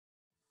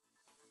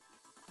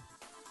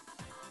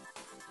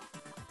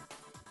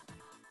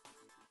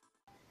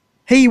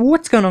Hey,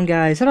 what's going on,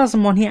 guys?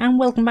 Someone here, and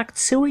welcome back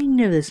to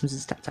another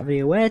Simpsons stats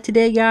video. Where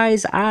today,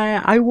 guys,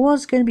 I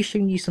was going to be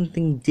showing you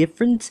something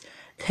different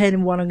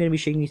than what I'm going to be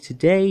showing you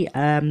today.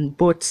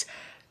 But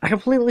I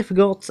completely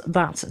forgot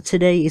that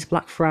today is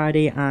Black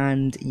Friday,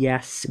 and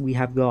yes, we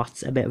have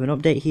got a bit of an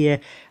update here,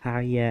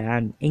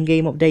 an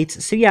in-game update.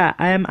 So yeah,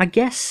 I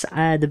guess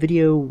the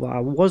video I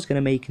was going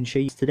to make and show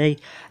you today,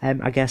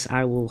 I guess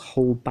I will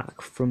hold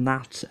back from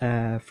that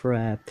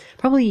for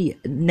probably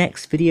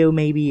next video.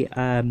 Maybe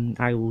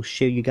I will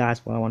show you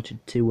guys what I wanted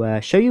to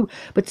show you.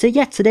 But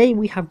yeah, today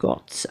we have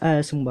got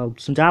some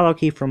dialogue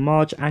here from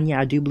Marge, and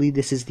yeah, I do believe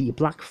this is the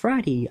Black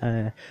Friday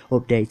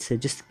update. So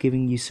just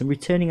giving you some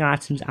returning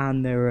items,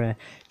 and they're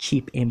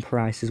cheap in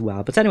price as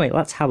well. But anyway,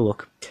 let's have a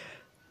look.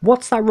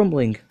 What's that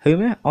rumbling,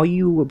 Homer? Are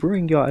you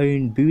brewing your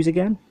own booze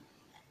again?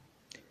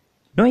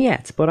 Not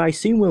yet, but I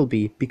soon will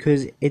be,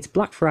 because it's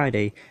Black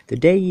Friday, the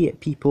day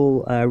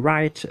people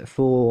riot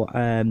for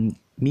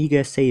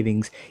meager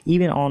savings,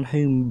 even on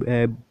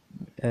home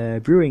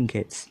brewing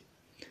kits.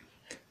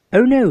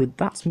 Oh no,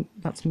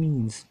 that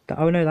means.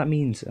 Oh no, that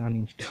means. I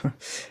mean,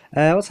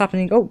 what's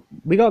happening? Oh,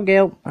 we got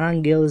Gil,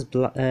 and Gil is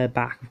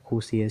back. Of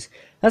course he is.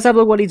 Let's have a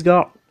look what he's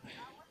got.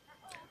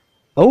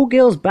 Oh,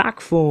 Gil's back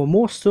for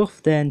more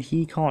stuff than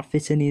he can't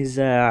fit in his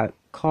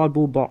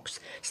cardboard box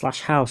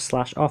slash house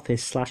slash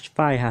office slash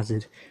fire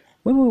hazard.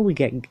 When will we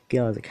get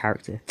Gil as a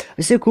character?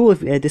 It's so cool if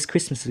this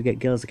Christmas we get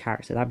Gil as a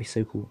character. That'd be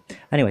so cool.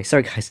 Anyway,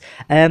 sorry guys.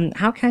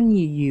 How can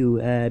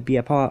you be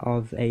a part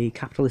of a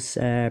capitalist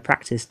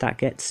practice that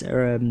gets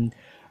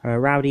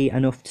rowdy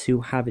enough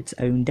to have its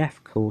own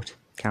death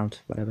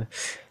count, whatever?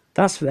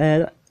 That's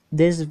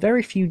there's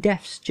very few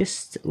deaths,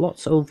 just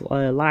lots of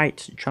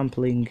light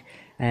trampling.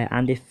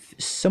 And if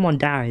someone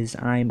dies,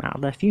 I'm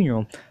at their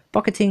funeral,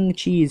 pocketing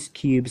cheese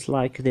cubes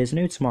like there's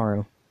no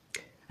tomorrow.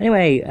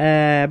 Anyway,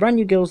 brand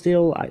new Gil's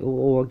Deal,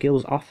 or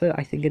Gil's Offer,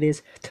 I think it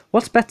is.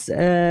 What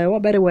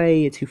better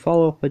way to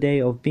follow up a day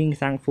of being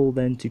thankful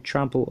than to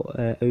trample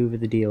over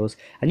the deals?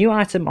 A new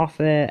item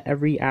offer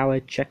every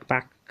hour, check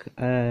back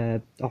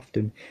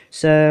often.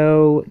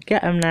 So,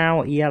 get them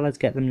now. Yeah, let's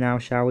get them now,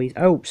 shall we?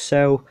 Oh,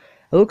 so,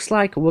 it looks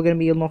like we're going to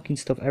be unlocking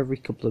stuff every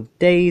couple of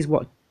days.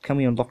 What can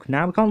we unlock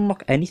now? We can't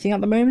unlock anything at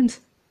the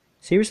moment?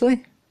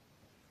 Seriously?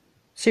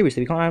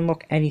 Seriously, we can't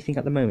unlock anything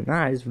at the moment.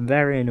 That is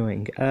very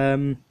annoying.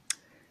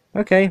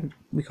 Okay,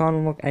 we can't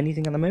unlock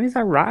anything at the moment. Is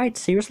that right?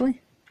 Seriously?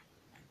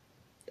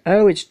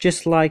 Oh, it's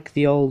just like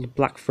the old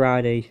Black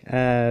Friday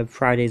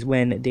Fridays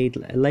when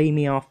they'd lay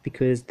me off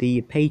because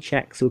the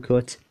paychecks were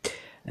cut.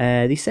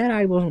 They said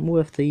I wasn't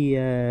worth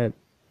the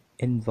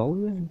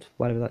involvement,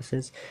 whatever that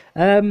says.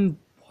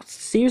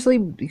 Seriously,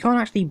 you can't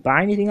actually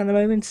buy anything at the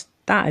moment?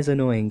 That is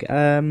annoying.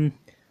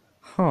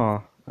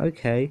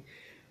 Okay.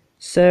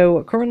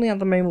 So currently at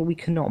the moment we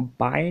cannot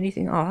buy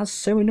anything. Oh, that's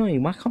so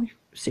annoying. Why can't we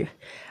see?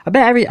 I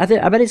bet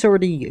it's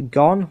already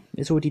gone.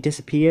 It's already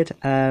disappeared.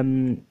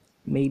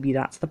 Maybe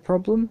that's the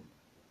problem.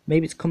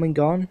 Maybe it's come and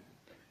gone.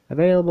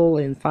 Available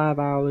in 5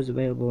 hours.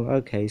 Available.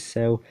 Okay,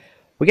 so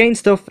we're getting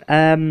stuff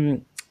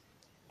in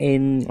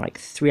like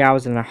 3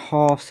 hours and a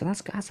half. So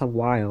that's a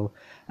while.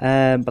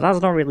 But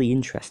that's not really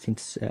interesting,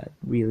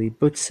 really.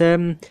 But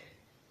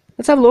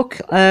let's have a look.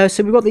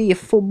 So we've got the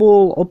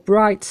football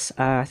uprights.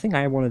 I think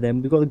I have one of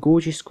them. We've got the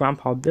gorgeous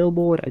grandpa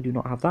billboard. I do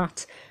not have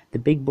that. The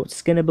big butt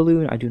Skinner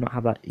balloon. I do not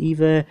have that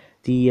either.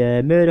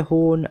 The murder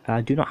horn.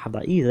 I do not have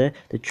that either.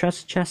 The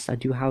treasure chest. I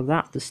do have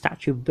that. The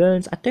statue of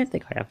Burns. I don't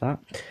think I have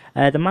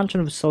that. The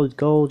mansion of solid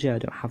gold. Yeah, I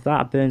don't have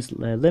that. Burns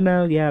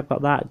limo. Yeah, I've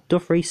got that.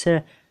 Duff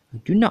racer. I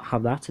do not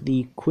have that.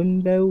 The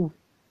Quimbo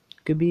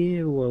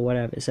Gabir or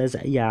whatever it says.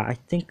 Yeah, I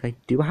think I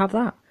do have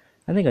that.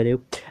 I think I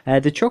do.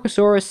 The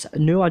Chocosaurus,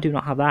 no, I do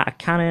not have that. A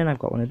cannon, I've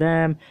got one of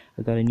them.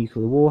 I've got a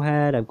nuclear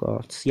warhead. I've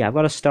got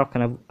a stock,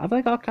 and have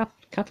I got a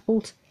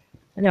catapult?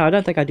 No, I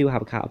don't think I do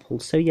have a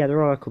catapult. So yeah,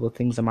 there are a couple of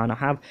things I might not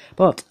have.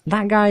 But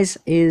that, guys,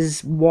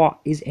 is what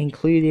is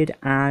included.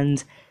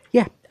 And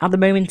yeah, at the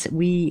moment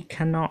we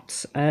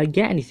cannot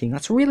get anything.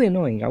 That's really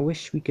annoying. I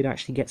wish we could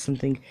actually get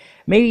something.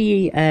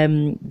 Maybe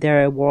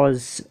there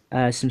was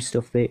some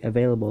stuff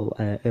available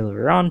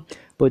earlier on,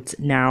 but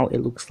now it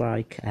looks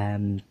like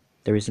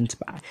there isn't.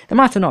 There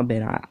might have not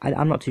been.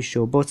 I'm not too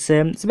sure, but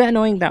it's a bit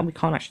annoying that we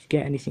can't actually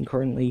get anything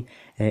currently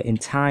in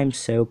time.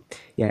 So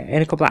yeah,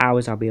 in a couple of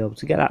hours I'll be able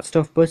to get that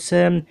stuff. But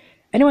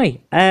anyway,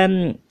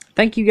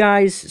 thank you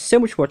guys so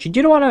much for watching. Do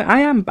you know what?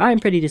 I am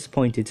pretty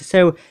disappointed.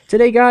 So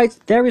today, guys,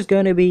 there is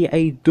going to be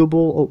a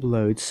double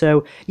upload.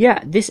 So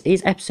yeah, this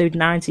is episode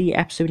 90.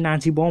 Episode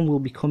 91 will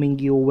be coming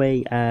your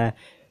way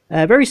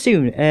very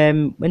soon.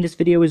 When this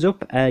video is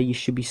up, you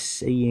should be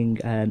seeing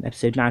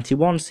episode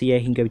 91, so yeah,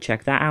 you can go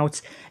check that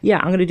out. Yeah,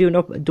 I'm going to do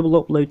a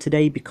double upload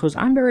today because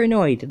I'm very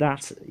annoyed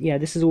that, yeah,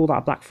 this is all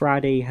that Black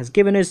Friday has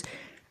given us,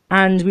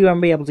 and we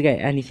won't be able to get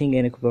anything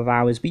in a couple of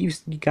hours. But you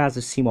guys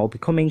have seen what will be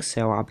coming,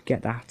 so I'll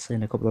get that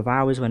in a couple of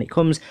hours when it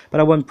comes,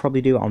 but I won't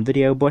probably do it on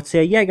video. But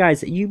yeah,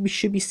 guys, you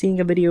should be seeing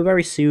a video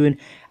very soon,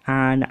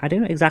 and I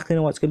don't exactly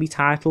know what it's going to be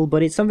titled,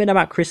 but it's something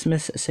about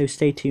Christmas, so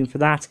stay tuned for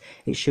that.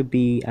 It should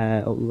be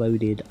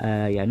uploaded,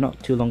 yeah,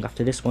 not too long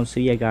after this one, so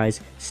yeah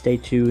guys, stay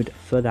tuned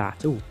for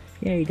that. Oh,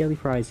 yay, daily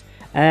prize.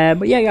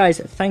 But yeah guys,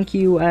 thank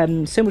you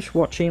so much for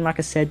watching. Like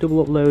I said,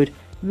 double upload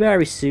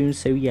very soon,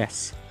 so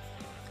yes,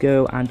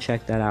 go and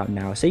check that out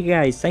now. So you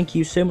guys, thank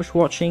you so much for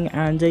watching,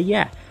 and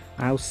yeah,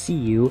 I'll see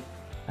you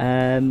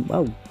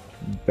well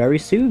very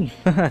soon.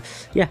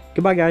 Yeah,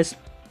 goodbye guys.